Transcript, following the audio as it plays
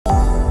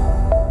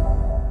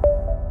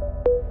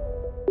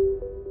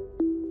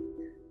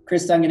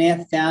Chris Duncan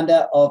here,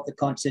 founder of the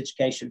Conscious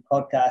Education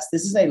Podcast.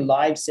 This is a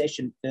live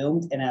session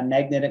filmed in our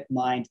Magnetic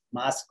Mind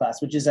Masterclass,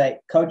 which is a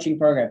coaching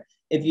program.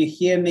 If you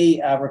hear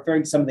me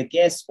referring to some of the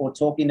guests or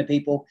talking to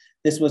people,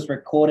 this was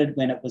recorded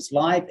when it was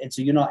live, and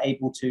so you're not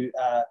able to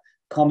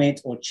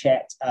comment or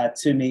chat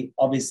to me,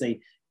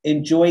 obviously.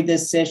 Enjoy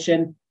this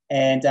session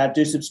and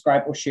do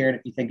subscribe or share it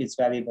if you think it's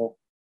valuable.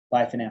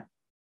 Bye for now.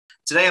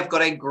 Today, I've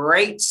got a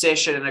great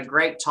session and a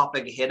great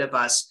topic ahead of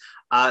us.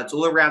 It's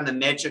all around the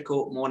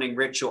magical morning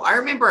ritual. I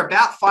remember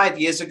about 5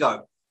 years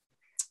ago,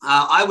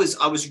 I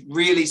was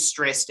really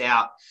stressed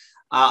out.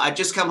 I'd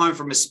just come home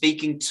from a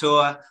speaking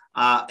tour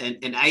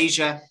in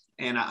Asia,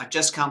 and I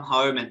just come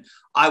home and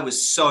I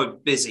was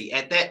so busy.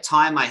 At that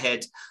time, I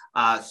had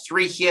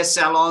 3 hair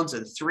salons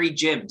and 3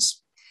 gyms.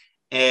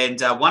 And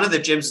one of the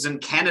gyms was in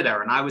Canada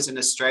and I was in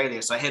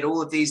Australia. So I had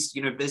all of these,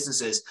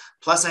 businesses.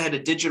 Plus I had a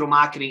digital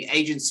marketing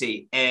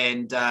agency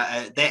and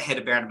that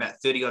had around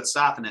about 30 odd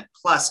staff in it.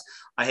 Plus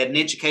I had an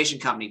education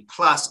company.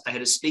 Plus I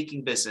had a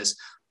speaking business.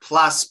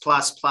 Plus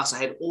I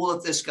had all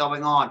of this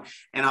going on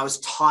and I was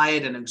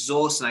tired and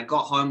exhausted. And I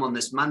got home on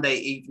this Monday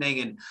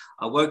evening and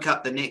I woke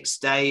up the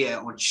next day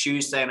on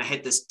Tuesday and I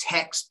had this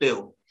tax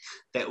bill.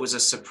 That was a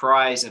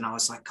surprise. And I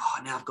was like,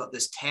 oh, now I've got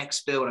this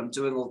tax bill and I'm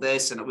doing all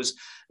this. And it was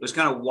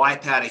going to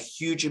wipe out a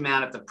huge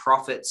amount of the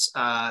profits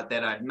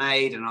that I'd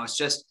made. And I was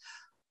just,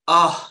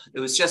 it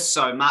was just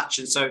so much.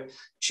 And so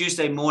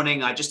Tuesday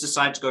morning, I just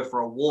decided to go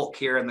for a walk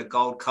here in the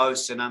Gold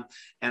Coast. And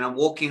I'm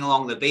walking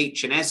along the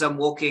beach. And as I'm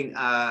walking,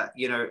 along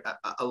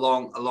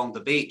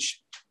the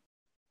beach,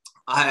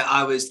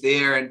 I was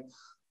there and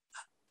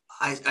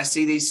I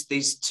see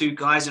these 2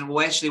 guys. And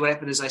well, actually what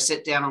happened is I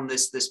sat down on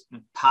this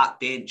park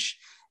bench.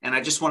 And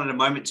I just wanted a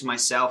moment to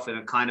myself, and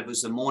it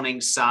was the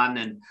morning sun,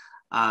 and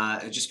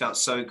it just felt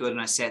so good.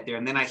 And I sat there,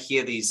 and then I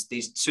hear these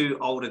 2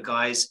 older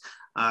guys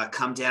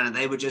come down, and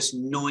they were just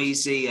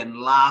noisy and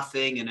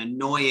laughing and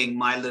annoying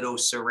my little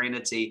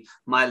serenity,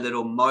 my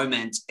little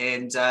moment.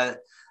 And to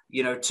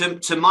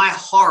my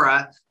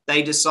horror,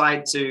 they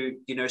decide to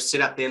set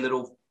up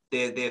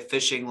their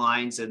fishing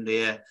lines and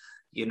they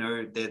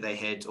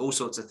had all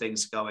sorts of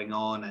things going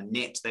on. A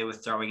net they were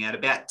throwing out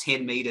about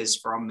 10 meters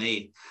from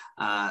me.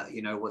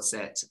 What's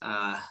that?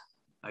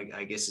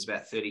 I guess it's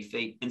about 30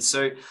 feet. And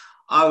so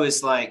I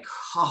was like,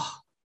 oh,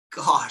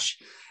 gosh.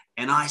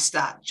 And I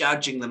start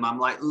judging them. I'm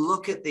like,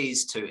 look at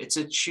these 2. It's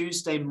a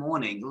Tuesday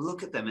morning.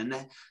 Look at them. And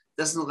that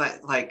doesn't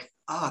look like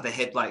they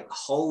had like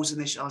holes in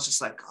their I was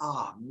just like,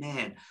 oh,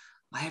 man,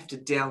 I have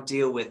to now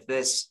deal with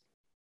this.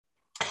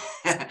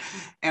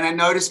 And I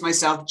noticed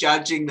myself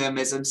judging them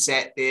as I'm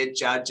sat there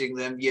judging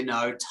them,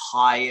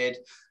 tired,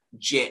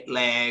 jet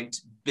lagged,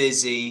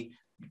 busy,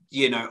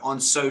 on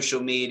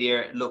social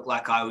media. It looked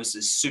like I was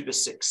a super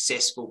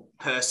successful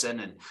person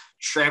and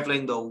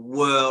traveling the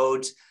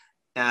world,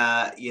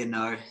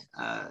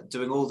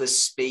 doing all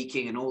this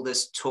speaking and all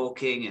this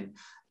talking and,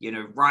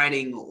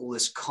 writing all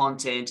this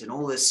content and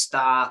all this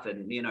stuff.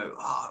 And,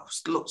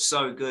 it looked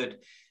so good.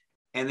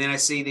 And then I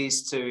see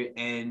these 2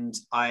 and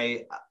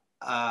I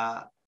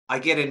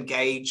get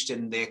engaged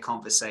in their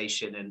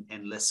conversation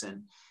and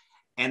listen.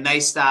 And they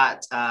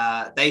start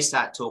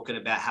talking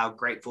about how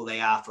grateful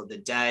they are for the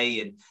day.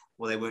 And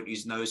well, they weren't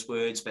using those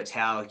words, but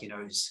how,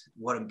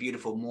 what a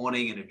beautiful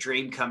morning and a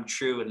dream come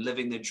true and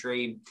living the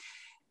dream.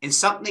 And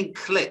something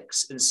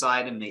clicks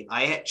inside of me.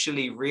 I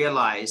actually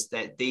realized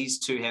that these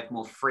 2 have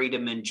more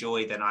freedom and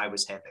joy than I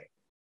was having.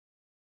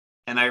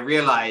 And I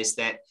realized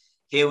that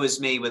here was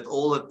me with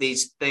all of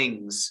these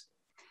things.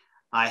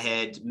 I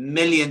had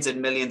millions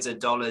and millions of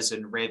dollars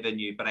in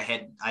revenue, but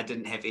I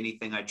didn't have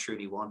anything I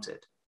truly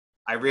wanted.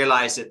 I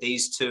realized that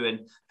these 2,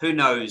 and who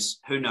knows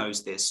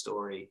their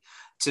story.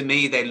 To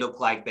me, they look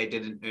like they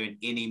didn't earn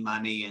any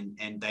money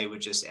and they were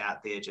just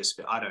out there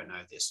I don't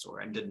know their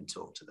story and didn't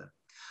talk to them.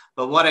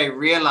 But what I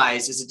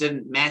realized is it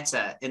didn't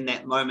matter. In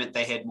that moment,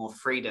 they had more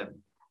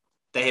freedom.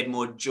 They had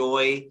more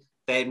joy.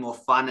 They had more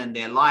fun in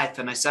their life.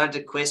 And I started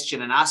to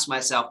question and ask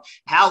myself,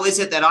 how is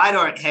it that I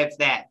don't have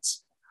that?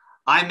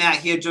 I'm out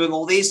here doing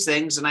all these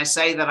things and I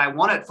say that I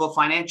want it for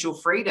financial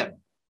freedom.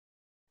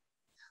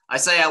 I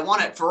say I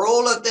want it for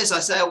all of this. I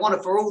say I want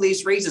it for all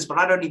these reasons, but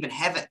I don't even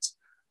have it.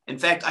 In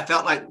fact, I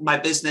felt like my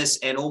business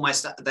and all my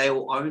stuff, they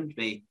all owned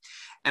me.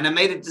 And I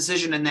made a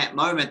decision in that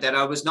moment that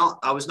I was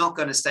not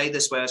going to stay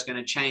this way. I was going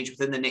to change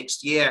within the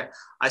next year.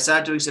 I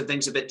started doing some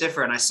things a bit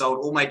different. I sold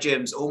all my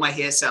gyms, all my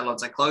hair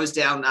salons. I closed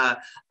down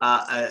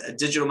a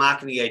digital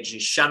marketing agency,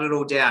 shut it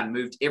all down,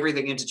 moved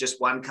everything into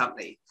just one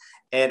company.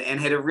 And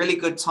had a really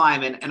good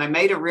time. And I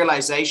made a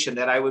realization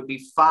that I would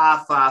be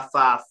far, far,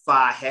 far,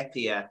 far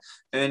happier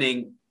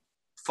earning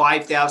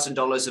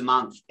 $5,000 a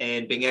month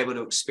and being able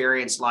to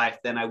experience life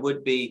than I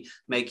would be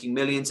making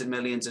millions and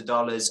millions of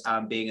dollars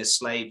being a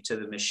slave to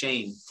the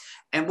machine.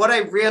 And what I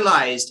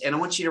realized, and I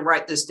want you to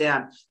write this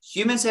down,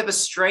 humans have a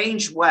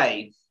strange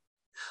way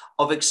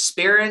of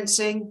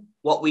experiencing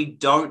what we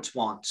don't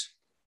want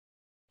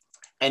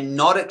and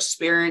not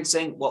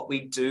experiencing what we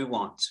do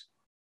want.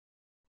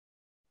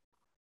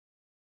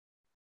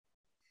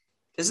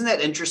 Isn't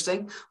that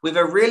interesting? We have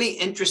a really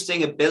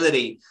interesting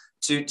ability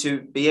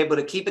to be able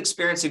to keep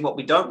experiencing what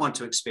we don't want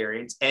to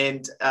experience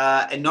and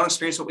not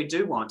experience what we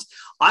do want.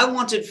 I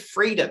wanted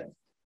freedom.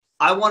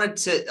 I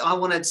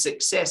wanted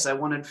success. I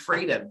wanted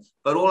freedom.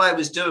 But all I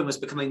was doing was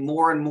becoming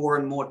more and more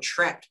and more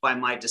trapped by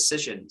my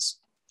decisions.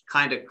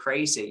 Kind of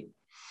crazy.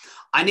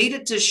 I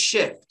needed to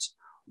shift.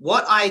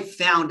 What I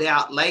found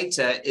out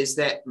later is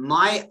that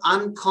my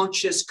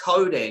unconscious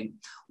coding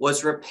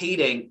was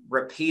repeating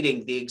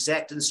the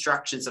exact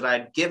instructions that I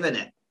had given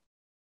it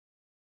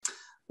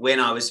when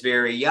I was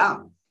very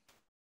young.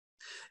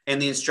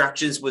 And the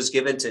instructions was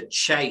given to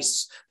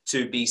chase,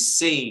 to be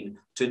seen,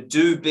 to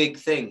do big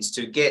things,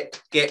 to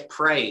get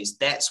praise.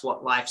 That's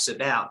what life's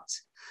about.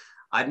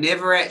 I'd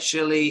never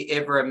actually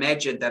ever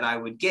imagined that I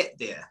would get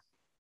there.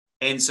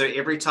 And so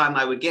every time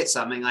I would get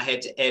something, I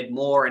had to add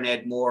more and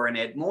add more and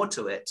add more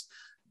to it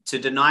to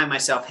deny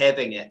myself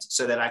having it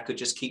so that I could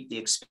just keep the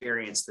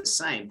experience the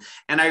same.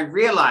 And I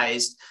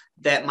realized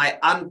that my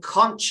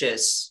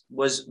unconscious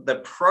was the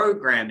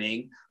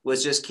programming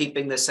was just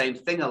keeping the same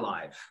thing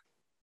alive.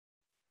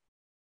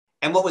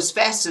 And what was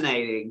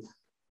fascinating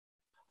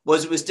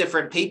was it was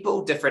different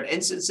people, different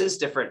instances,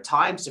 different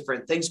times,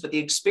 different things, but the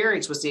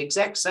experience was the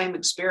exact same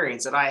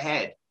experience that I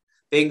had,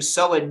 being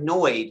so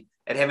annoyed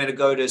at having to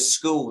go to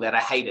school that I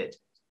hated,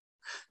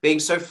 being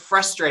so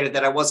frustrated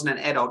that I wasn't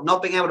an adult,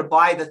 not being able to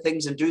buy the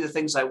things and do the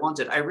things I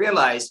wanted. I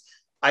realized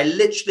I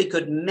literally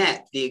could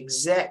map the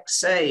exact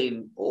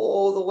same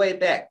all the way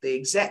back, the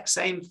exact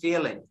same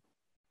feeling.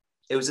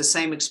 It was the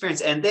same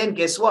experience. And then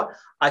guess what?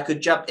 I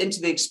could jump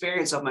into the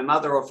experience of my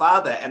mother or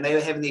father, and they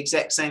were having the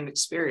exact same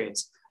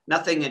experience.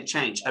 Nothing had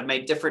changed. I'd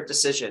made different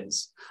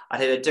decisions. I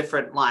had a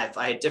different life.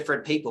 I had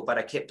different people, but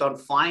I kept on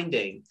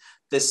finding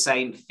the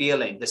same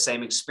feeling, the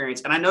same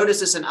experience. And I notice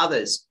this in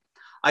others.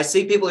 I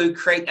see people who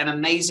create an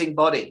amazing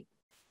body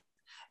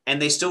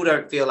and they still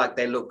don't feel like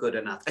they look good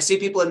enough. I see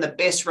people in the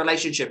best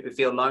relationship who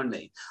feel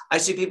lonely. I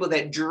see people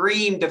that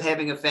dreamed of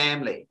having a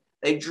family.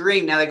 They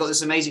dream, now they got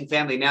this amazing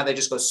family. Now they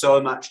just got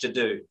so much to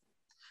do.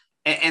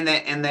 And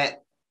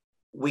that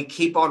we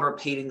keep on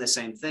repeating the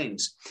same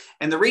things.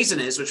 And the reason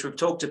is, which we've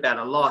talked about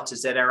a lot,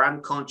 is that our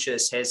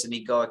unconscious has an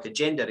egoic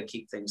agenda to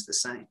keep things the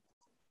same.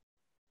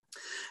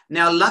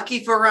 Now,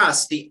 lucky for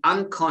us, the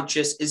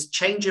unconscious is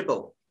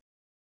changeable.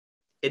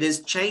 It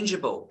is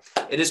changeable.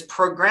 It is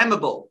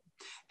programmable.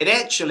 It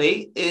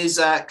actually is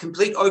a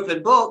complete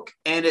open book,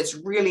 and it's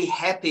really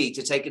happy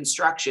to take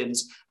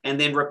instructions and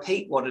then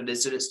repeat what it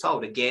is that it's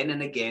told again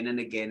and again and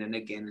again and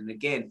again and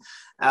again.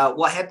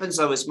 What happens,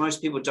 though, is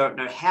most people don't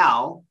know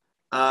how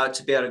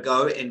to be able to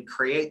go and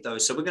create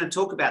those. So we're going to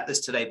talk about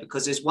this today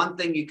because there's one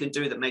thing you can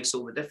do that makes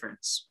all the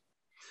difference.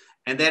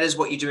 And that is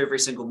what you do every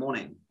single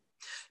morning.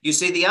 You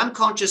see, the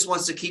unconscious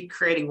wants to keep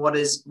creating what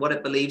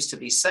it believes to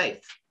be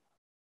safe.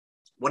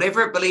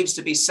 Whatever it believes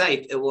to be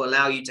safe, it will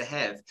allow you to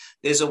have.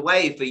 There's a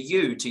way for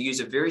you to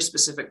use a very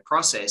specific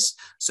process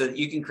so that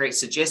you can create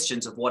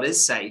suggestions of what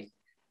is safe.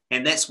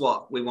 And that's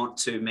what we want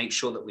to make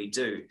sure that we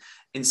do.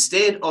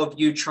 Instead of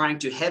you trying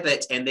to have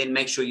it and then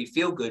make sure you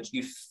feel good,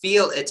 you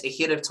feel it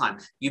ahead of time.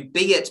 You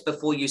be it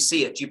before you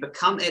see it. You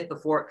become it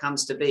before it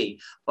comes to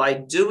be. By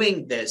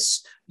doing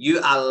this, you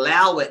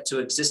allow it to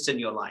exist in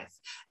your life.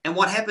 And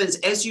what happens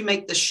as you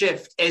make the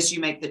shift, as you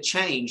make the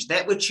change,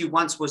 that which you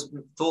once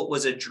thought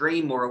was a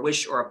dream or a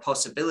wish or a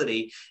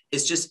possibility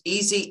is just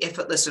easy,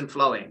 effortless, and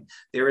flowing.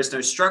 There is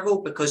no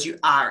struggle because you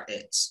are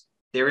it.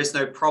 There is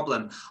no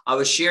problem. I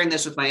was sharing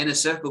this with my inner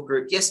circle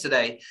group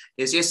yesterday.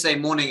 Yesterday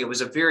morning, it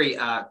was a very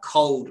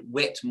cold,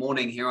 wet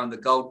morning here on the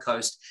Gold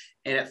Coast.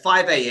 And at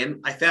 5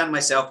 a.m., I found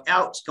myself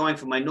out going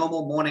for my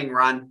normal morning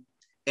run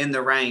in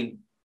the rain.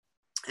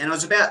 And I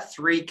was about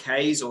 3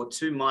 Ks or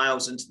 2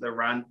 miles into the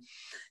run.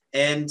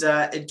 And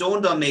it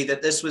dawned on me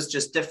that this was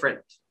just different,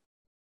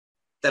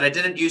 that I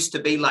didn't used to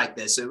be like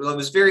this. It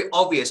was very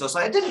obvious. I was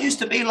like, I didn't used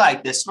to be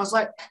like this. And I was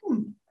like,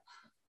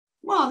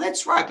 well,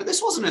 that's right. But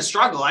this wasn't a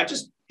struggle.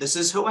 This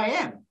is who I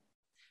am.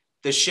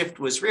 The shift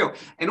was real.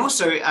 And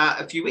also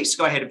a few weeks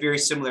ago, I had a very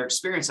similar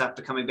experience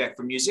after coming back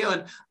from New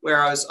Zealand,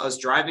 where I was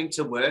driving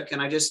to work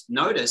and I just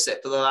noticed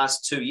that for the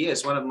last 2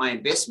 years, one of my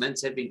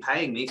investments had been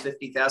paying me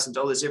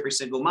 $50,000 every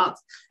single month.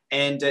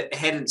 And it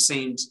hadn't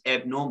seemed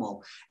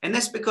abnormal. And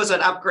that's because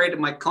I'd upgraded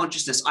my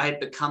consciousness. I had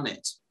become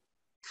it.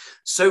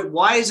 So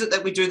why is it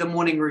that we do the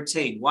morning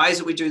routine? Why is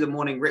it we do the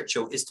morning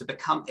ritual? Is to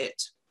become it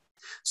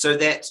so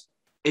that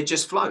it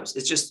just flows.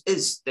 It just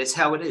is. That's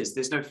how it is.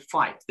 There's no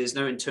fight. There's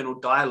no internal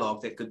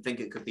dialogue that could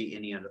think it could be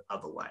any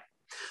other way.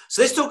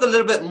 So let's talk a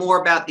little bit more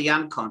about the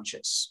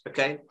unconscious,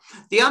 okay?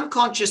 The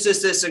unconscious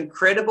is this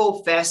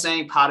incredible,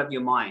 fascinating part of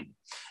your mind.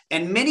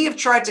 And many have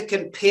tried to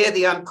compare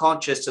the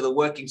unconscious to the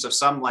workings of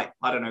some,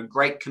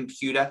 great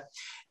computer.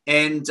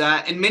 And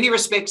in many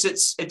respects,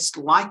 it's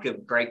like a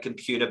great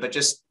computer, but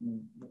just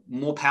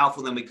more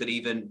powerful than we could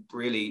even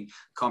really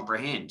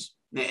comprehend.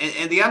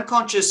 And the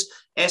unconscious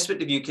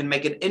aspect of you can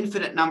make an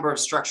infinite number of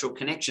structural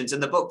connections. In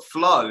the book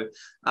Flow,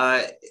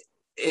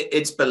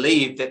 it's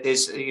believed that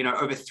there's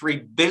over 3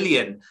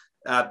 billion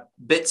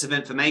bits of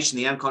information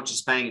the unconscious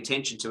is paying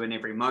attention to in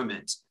every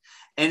moment.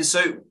 And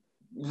so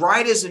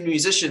writers and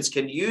musicians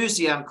can use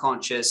the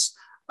unconscious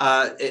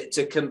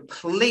to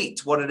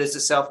complete what it is the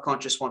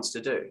self-conscious wants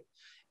to do.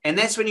 And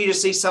that's when you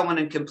just see someone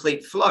in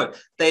complete flow.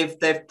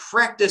 They've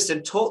practiced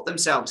and taught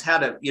themselves how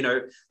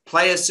to,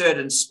 play a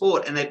certain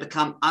sport, and they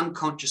become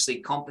unconsciously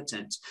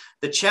competent.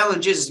 The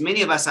challenge is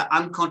many of us are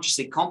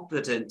unconsciously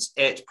competent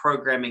at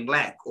programming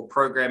lack or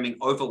programming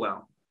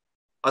overwhelm.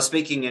 I was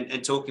speaking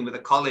and talking with a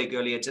colleague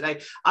earlier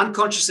today,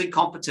 unconsciously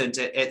competent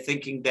at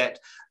thinking that,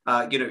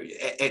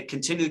 at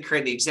continually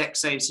creating the exact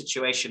same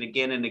situation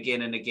again and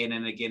again and again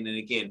and again and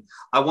again.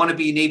 I want to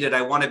be needed.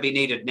 I want to be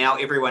needed. Now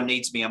everyone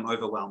needs me. I'm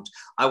overwhelmed.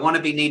 I want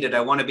to be needed.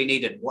 I want to be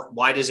needed.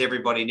 Why does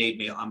everybody need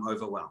me? I'm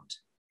overwhelmed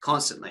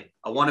constantly.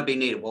 I want to be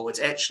needed. Well, it's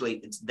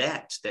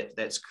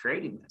that's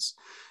creating this.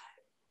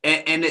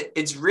 And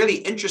it's really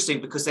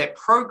interesting because that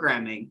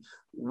programming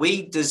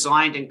we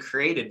designed and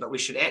created, but we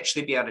should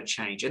actually be able to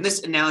change. And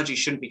this analogy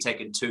shouldn't be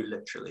taken too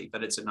literally,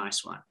 but it's a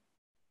nice one.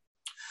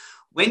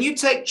 When you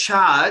take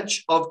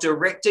charge of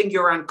directing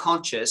your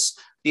unconscious,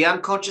 the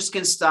unconscious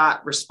can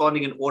start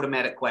responding in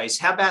automatic ways.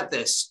 How about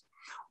this?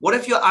 What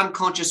if your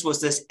unconscious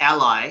was this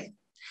ally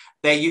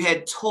that you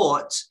had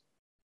taught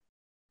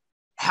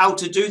how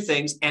to do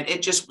things, and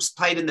it just was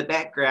played in the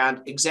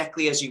background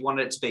exactly as you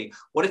wanted it to be?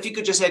 What if you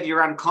could just have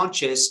your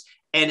unconscious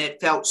and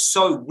it felt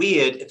so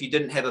weird if you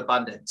didn't have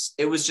abundance?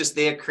 It was just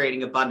there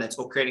creating abundance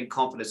or creating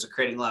confidence or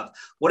creating love.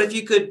 What if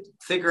you could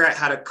figure out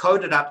how to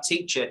code it up,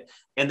 teach it,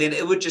 and then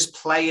it would just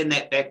play in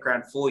that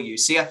background for you?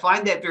 See, I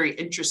find that very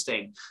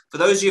interesting. For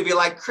those of you who are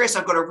like, Chris,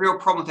 I've got a real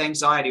problem with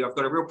anxiety, or I've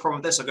got a real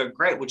problem with this. I go,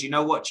 great. Well, do you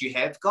know what you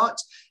have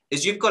got?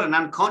 Is you've got an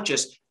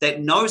unconscious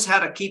that knows how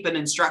to keep an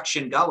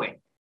instruction going.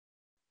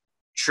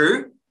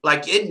 True?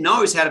 Like it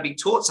knows how to be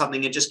taught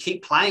something and just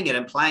keep playing it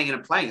and playing it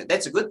and playing it.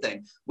 That's a good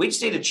thing. We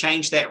just need to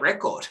change that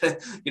record.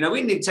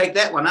 We need to take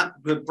that one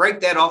up, break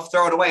that off,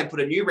 throw it away, and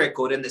put a new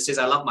record in that says,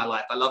 I love my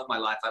life. I love my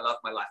life. I love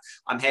my life.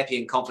 I'm happy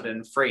and confident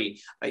and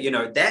free.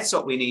 That's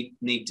what we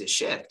need to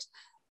shift.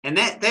 And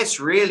that's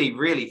really,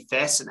 really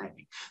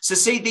fascinating. So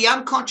see, the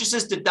unconscious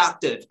is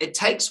deductive. It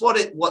takes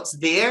what's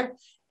there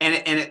and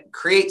it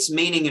creates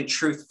meaning and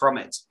truth from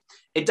it.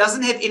 It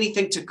doesn't have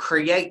anything to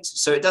create.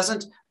 So it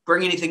doesn't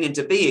bring anything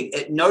into being.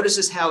 It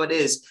notices how it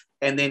is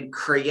and then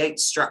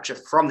creates structure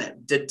from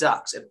that,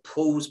 deducts, it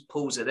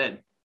pulls it in.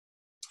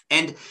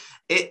 And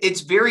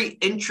it's very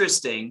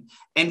interesting.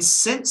 And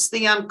since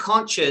the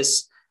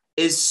unconscious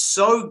is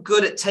so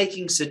good at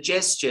taking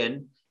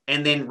suggestion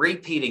and then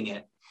repeating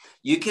it,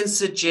 you can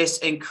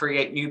suggest and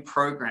create new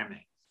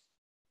programming.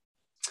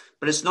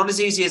 But it's not as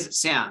easy as it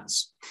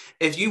sounds.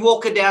 If you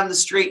walk down the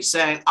street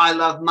saying, I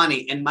love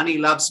money and money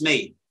loves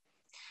me,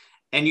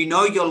 and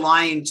you're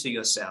lying to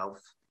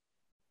yourself,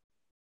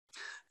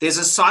 there's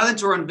a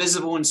silent or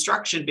invisible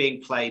instruction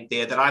being played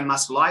there that I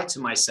must lie to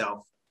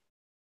myself.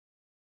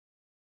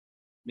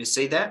 You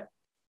see that?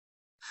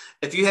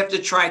 If you have to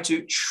try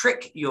to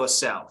trick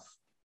yourself,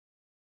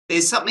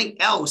 there's something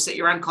else that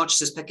your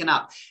unconscious is picking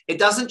up. It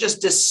doesn't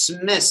just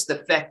dismiss the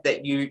fact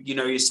that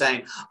you're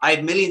saying, I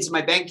have millions in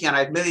my bank account.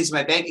 I have millions in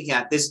my bank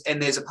account.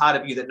 There's a part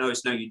of you that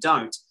knows, no, you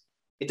don't.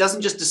 It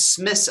doesn't just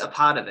dismiss a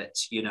part of it,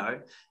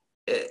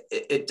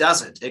 It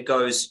doesn't. It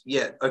goes,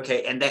 yeah,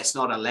 okay, and that's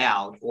not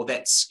allowed, or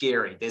that's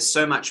scary. There's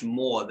so much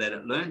more that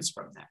it learns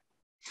from that.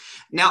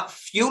 Now,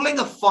 fueling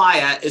a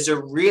fire is a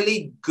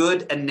really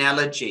good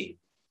analogy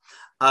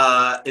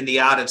in the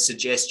art of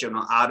suggestion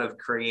or art of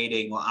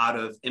creating or art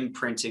of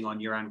imprinting on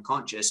your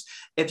unconscious.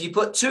 If you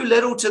put too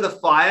little to the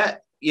fire,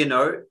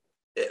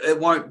 it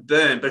won't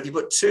burn. But if you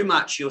put too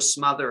much, you'll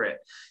smother it.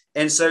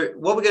 And so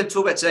what we're going to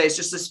talk about today is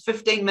just this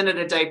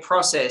 15-minute-a-day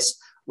process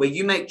where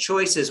you make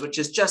choices, which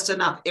is just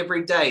enough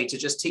every day to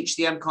just teach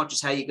the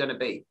unconscious how you're going to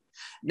be.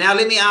 Now,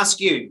 let me ask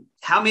you,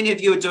 how many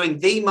of you are doing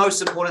the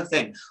most important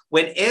thing?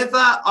 Whenever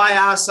I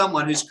ask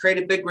someone who's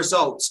created big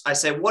results, I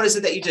say, what is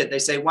it that you did? They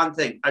say one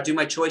thing: I do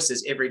my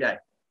choices every day.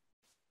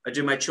 I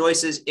do my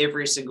choices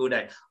every single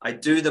day. I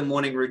do the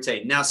morning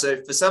routine. Now,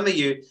 so for some of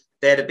you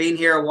that have been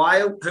here a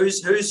while,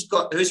 who's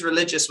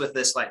religious with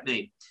this like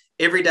me?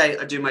 Every day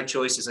I do my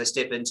choices. I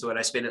step into it.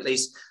 I spend at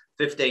least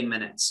 15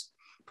 minutes.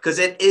 Because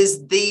it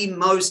is the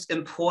most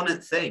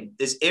important thing,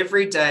 is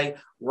every day,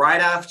 right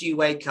after you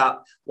wake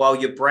up, while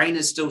your brain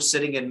is still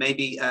sitting in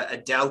maybe a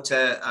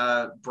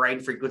delta brain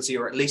frequency,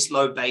 or at least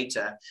low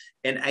beta,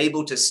 and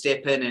able to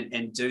step in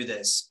and do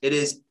this. It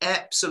is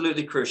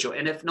absolutely crucial.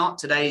 And if not,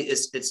 today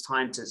it's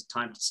time to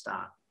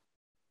start.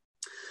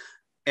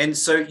 And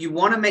so you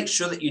want to make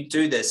sure that you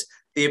do this.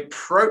 The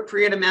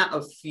appropriate amount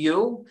of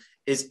fuel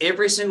is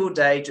every single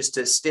day just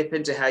to step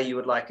into how you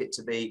would like it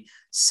to be,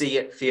 see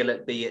it, feel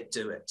it, be it,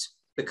 do it.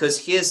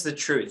 Because here's the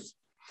truth.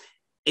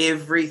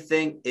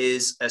 Everything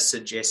is a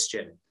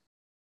suggestion.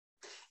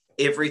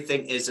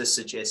 Everything is a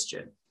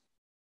suggestion.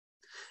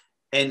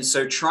 And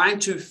so trying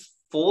to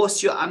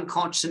force your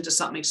unconscious into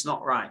something's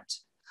not right.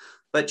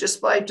 But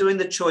just by doing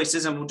the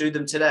choices, and we'll do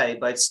them today,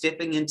 by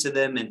stepping into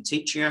them and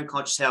teaching your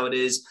unconscious how it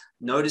is,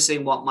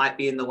 noticing what might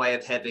be in the way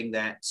of having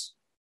that,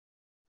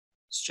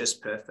 it's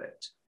just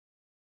perfect.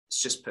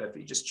 It's just perfect.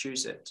 You just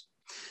choose it.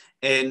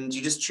 And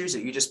you just choose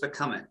it. You just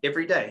become it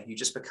every day. You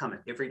just become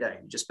it every day.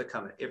 You just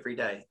become it every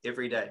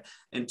day,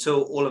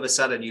 until all of a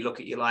sudden you look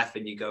at your life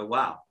and you go,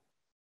 wow,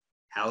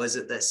 how is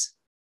it this?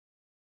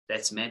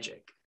 That's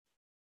magic.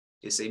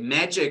 You see,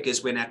 magic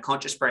is when our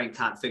conscious brain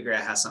can't figure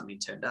out how something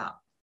turned out.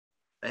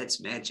 That's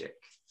magic.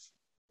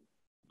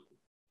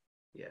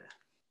 Yeah.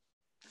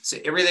 So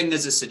everything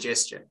is a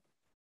suggestion.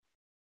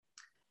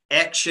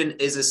 Action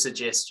is a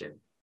suggestion.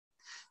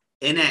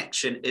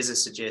 Inaction is a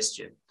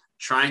suggestion.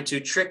 Trying to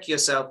trick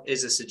yourself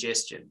is a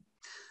suggestion.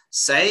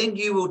 Saying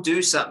you will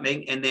do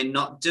something and then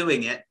not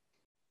doing it,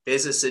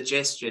 there's a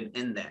suggestion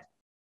in that.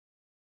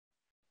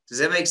 Does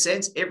that make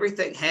sense?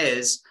 Everything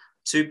has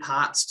two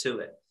parts to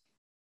it.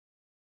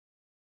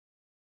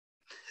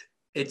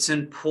 It's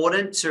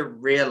important to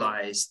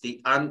realize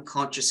the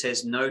unconscious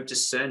has no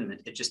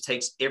discernment. It just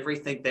takes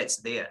everything that's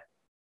there.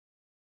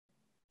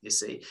 You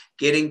see,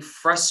 getting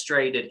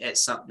frustrated at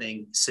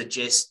something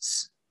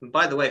suggests. And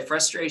by the way,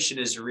 frustration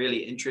is really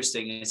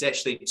interesting. It's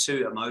actually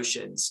two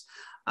emotions,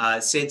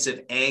 a sense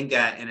of anger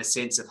and a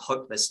sense of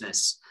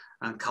hopelessness,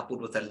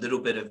 coupled with a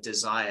little bit of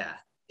desire.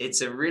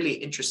 It's a really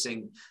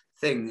interesting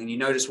thing. And you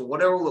notice,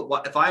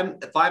 well,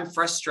 if I'm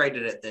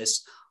frustrated at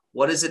this,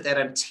 what is it that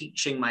I'm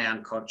teaching my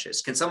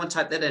unconscious? Can someone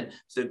type that in?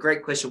 It's a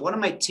great question. What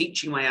am I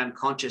teaching my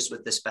unconscious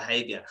with this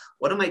behavior?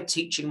 What am I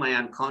teaching my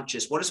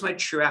unconscious? What is my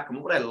true outcome?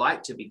 What would I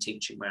like to be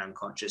teaching my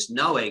unconscious,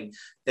 knowing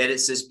that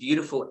it's this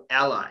beautiful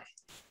ally?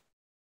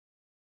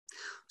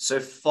 So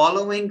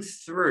following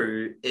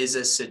through is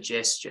a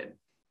suggestion.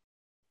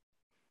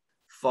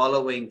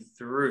 Following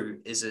through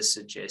is a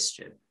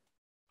suggestion.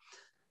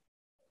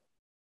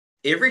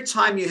 Every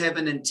time you have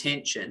an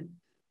intention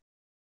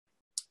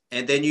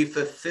and then you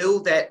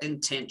fulfill that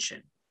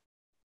intention,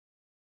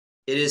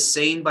 it is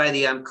seen by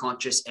the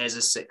unconscious as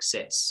a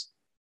success.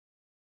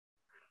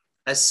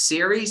 A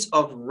series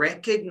of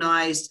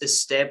recognized,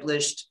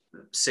 established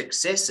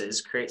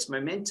successes creates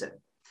momentum.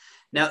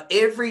 Now,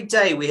 every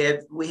day we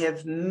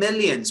have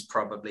millions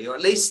probably, or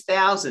at least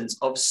thousands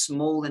of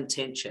small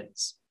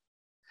intentions.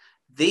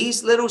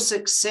 These little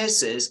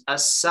successes are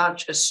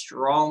such a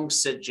strong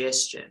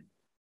suggestion.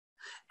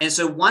 And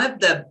so one of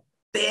the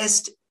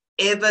best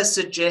ever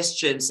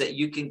suggestions that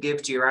you can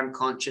give to your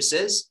unconscious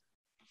is,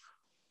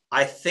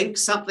 I think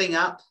something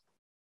up,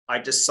 I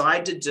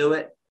decide to do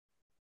it,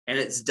 and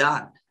it's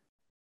done.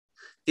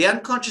 The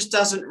unconscious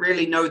doesn't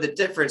really know the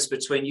difference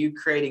between you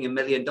creating $1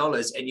 million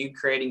and you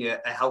creating a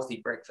healthy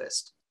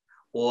breakfast,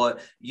 or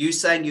you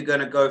saying you're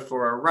going to go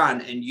for a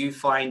run and you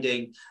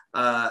finding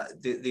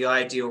the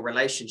ideal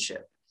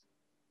relationship.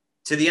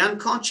 To the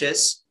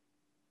unconscious,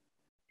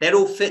 that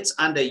all fits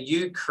under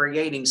you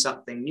creating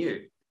something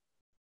new.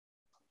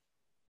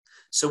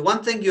 So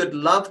one thing you'd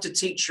love to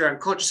teach your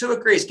unconscious, who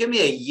agrees? Give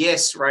me a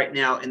yes right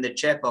now in the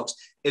chat box.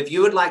 If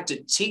you would like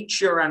to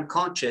teach your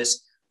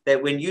unconscious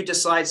that when you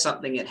decide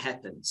something, it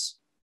happens.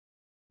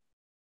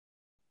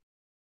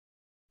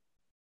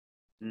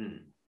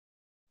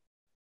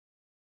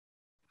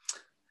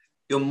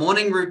 Your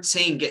morning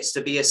routine gets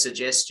to be a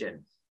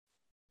suggestion.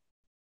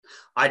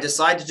 I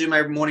decide to do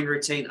my morning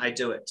routine, I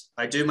do it.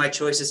 I do my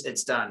choices,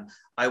 it's done.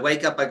 I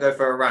wake up, I go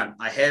for a run.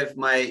 I have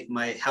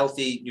my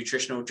healthy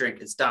nutritional drink.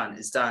 It's done,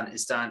 it's done,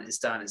 it's done, it's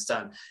done, it's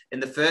done. In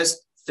the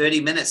first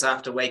 30 minutes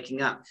after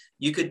waking up,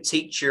 you could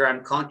teach your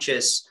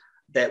unconscious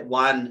that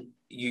one,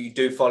 you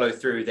do follow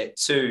through, that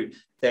two,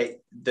 that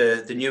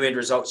the new end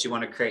results you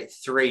want to create,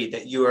 three,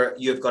 that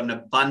you've got an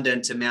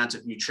abundant amount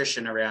of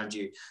nutrition around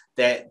you,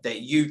 that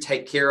you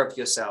take care of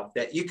yourself,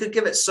 that you could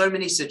give it so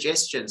many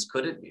suggestions,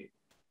 couldn't you?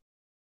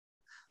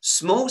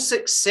 Small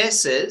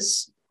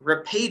successes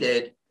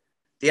repeated,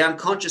 the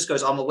unconscious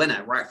goes, I'm a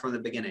winner right from the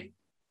beginning.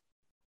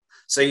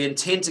 So you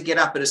intend to get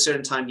up at a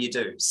certain time, you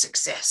do.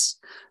 Success.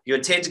 You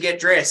intend to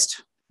get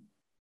dressed.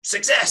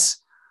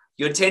 Success.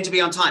 You intend to be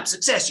on time.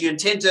 Success. You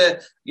intend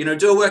to,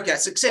 do a workout.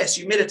 Success.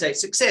 You meditate.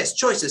 Success.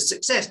 Choices.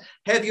 Success.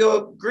 Have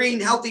your green,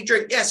 healthy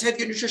drink. Yes. Have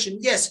your nutrition.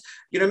 Yes.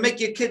 Make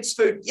your kids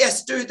food.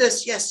 Yes. Do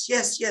this. Yes.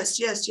 Yes. Yes.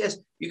 Yes. Yes.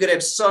 You could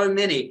have so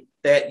many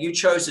that you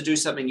chose to do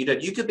something you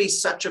did. You could be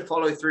such a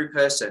follow-through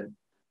person,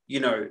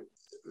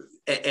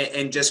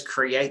 and just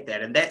create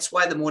that. And that's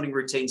why the morning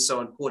routine is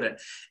so important.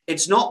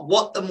 It's not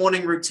what the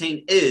morning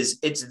routine is.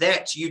 It's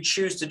that you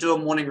choose to do a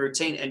morning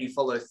routine and you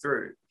follow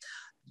through.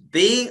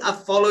 Being a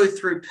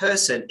follow-through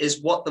person is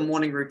what the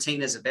morning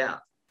routine is about.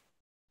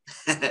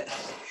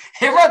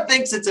 Everyone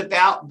thinks it's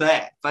about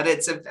that, but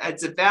it's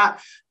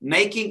about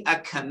making a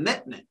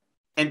commitment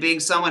and being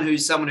someone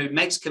who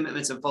makes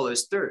commitments and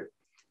follows through.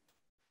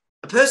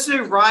 A person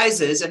who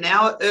rises an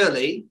hour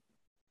early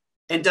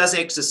and does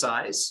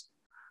exercise,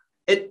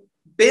 it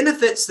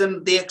benefits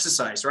them, the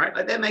exercise, right?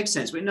 Like that makes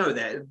sense. We know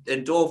that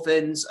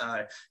endorphins,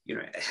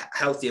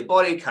 healthier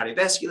body,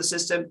 cardiovascular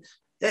system,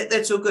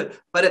 that's all good.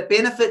 But it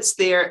benefits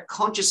their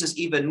consciousness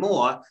even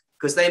more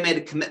because they made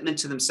a commitment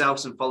to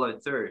themselves and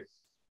followed through.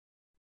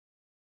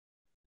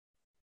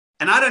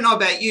 And I don't know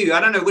about you. I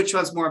don't know which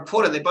one's more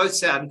important. They both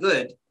sound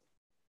good.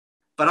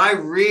 But I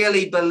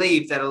really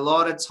believe that a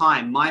lot of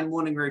time, my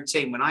morning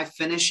routine, when I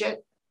finish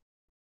it,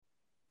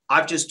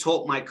 I've just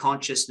taught my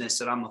consciousness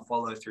that I'm a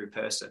follow-through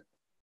person.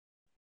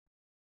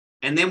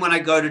 And then when I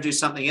go to do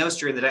something else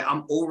during the day,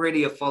 I'm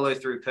already a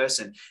follow-through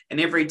person. And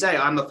every day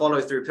I'm a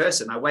follow-through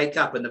person. I wake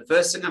up and the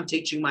first thing I'm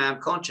teaching my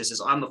unconscious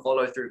is I'm a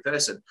follow-through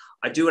person.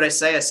 I do what I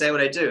say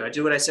what I do. I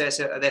do what I say,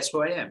 that's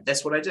who I am.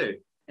 That's what I do.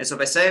 And so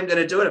if I say I'm going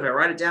to do it, if I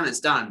write it down, it's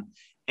done.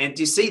 And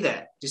do you see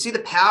that? Do you see the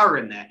power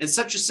in that? It's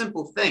such a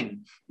simple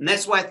thing. And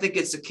that's why I think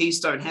it's a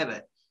keystone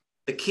habit.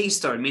 The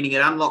keystone, meaning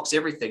it unlocks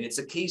everything. It's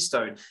a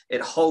keystone.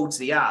 It holds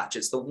the arch.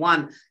 It's the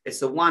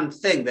one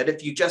thing that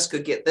if you just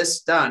could get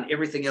this done,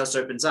 everything else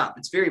opens up.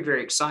 It's very,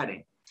 very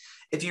exciting.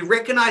 If you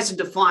recognize and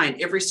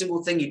define every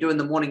single thing you do in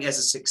the morning as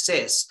a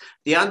success,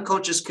 the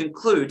unconscious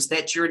concludes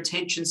that your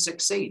intentions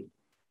succeed.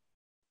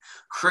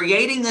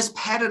 Creating this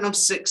pattern of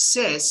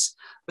success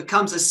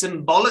becomes a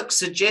symbolic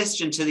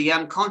suggestion to the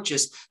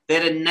unconscious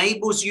that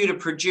enables you to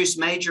produce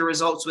major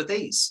results with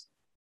ease.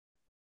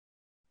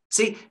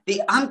 See,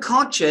 the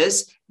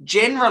unconscious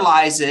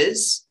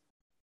generalizes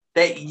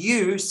that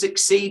you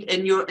succeed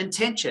in your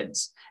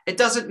intentions. It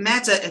doesn't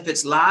matter if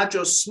it's large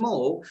or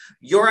small.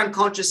 Your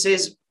unconscious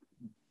says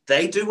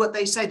they do what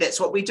they say. That's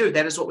what we do.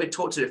 That is what we're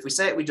taught to do. If we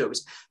say it, we do it.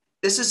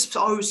 This is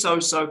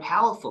so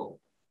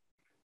powerful.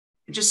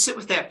 And just sit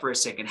with that for a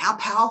second. How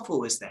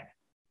powerful is that?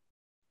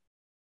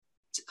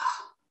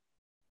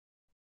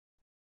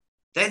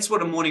 That's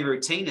what a morning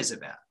routine is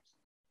about.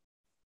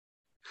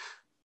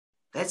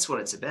 That's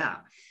what it's about.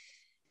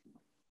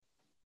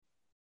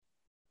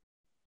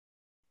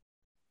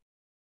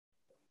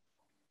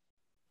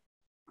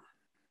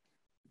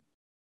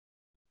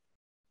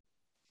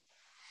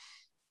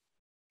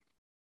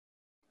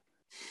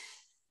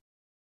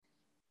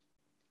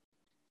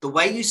 The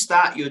way you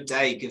start your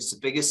day gives the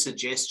biggest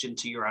suggestion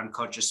to your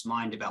unconscious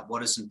mind about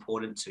what is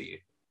important to you.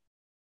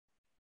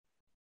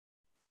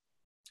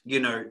 You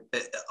know,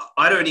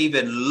 I don't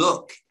even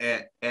look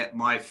at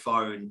my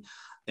phone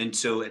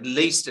until at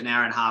least an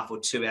hour and a half or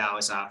 2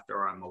 hours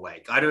after I'm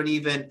awake. I don't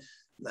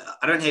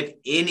have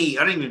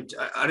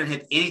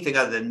anything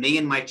other than me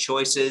and my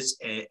choices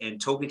and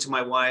talking to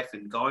my wife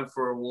and going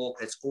for a walk.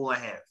 That's all I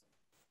have.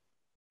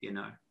 You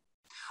know,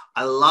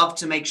 I love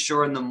to make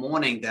sure in the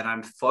morning that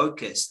I'm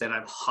focused, that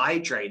I'm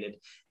hydrated,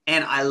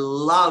 and I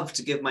love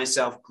to give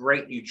myself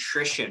great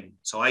nutrition.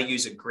 So I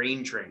use a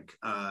green drink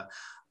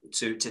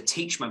to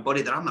teach my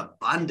body that I'm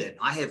abundant.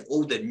 I have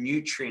all the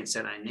nutrients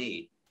that I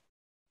need.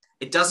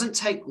 It doesn't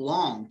take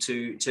long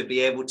to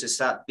be able to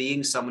start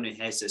being someone who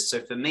has this.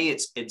 So for me,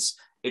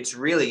 it's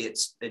really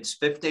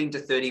 15 to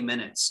 30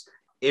 minutes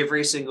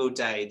every single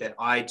day that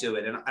I do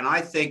it. And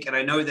I think, and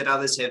I know that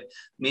others have,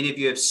 many of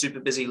you have super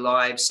busy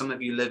lives. Some of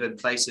you live in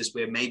places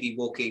where maybe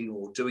walking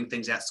or doing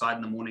things outside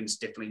in the morning is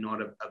definitely not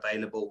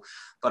available.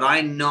 But I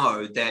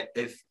know that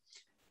if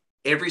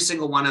every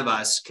single one of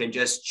us can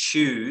just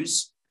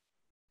choose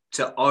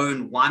to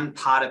own one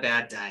part of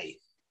our day,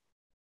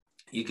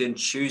 you can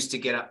choose to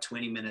get up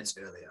 20 minutes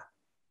earlier.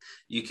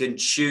 You can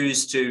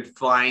choose to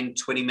find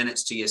 20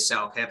 minutes to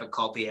yourself, have a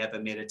coffee, have a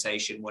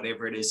meditation,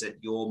 whatever it is that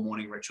your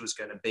morning ritual is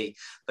going to be.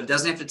 But it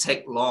doesn't have to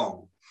take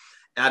long.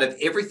 Out of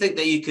everything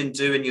that you can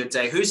do in your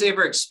day, who's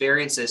ever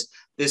experienced this?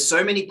 There's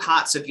so many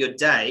parts of your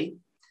day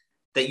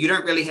that you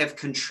don't really have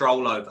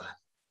control over.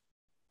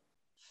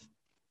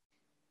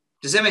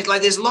 Does that make,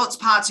 like, there's lots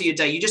of parts of your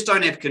day you just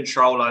don't have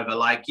control over?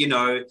 Like, you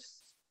know,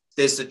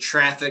 there's the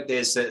traffic,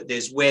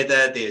 there's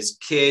weather, there's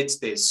kids,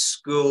 there's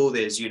school,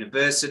 there's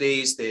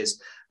universities,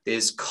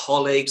 there's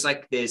colleagues,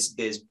 like there's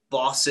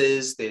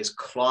bosses, there's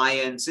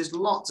clients, there's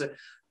lots of,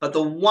 but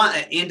the one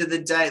at the end of the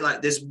day,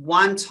 like there's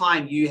one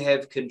time you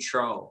have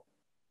control.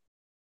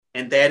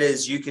 And that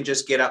is, you can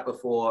just get up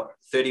before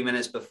 30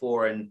 minutes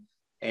before and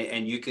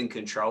you can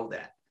control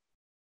that.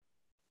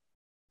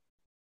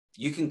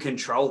 You can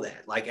control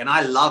that. Like, and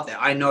I love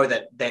that. I know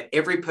that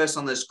every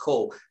person on this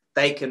call,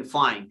 they can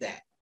find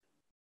that.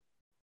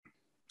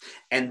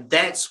 And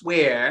that's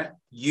where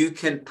you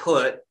can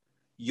put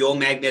your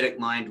magnetic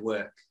mind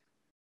work.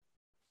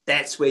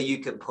 That's where you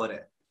can put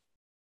it.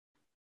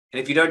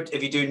 And if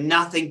you do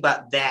nothing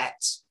but that,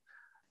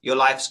 your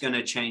life's going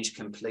to change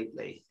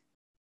completely.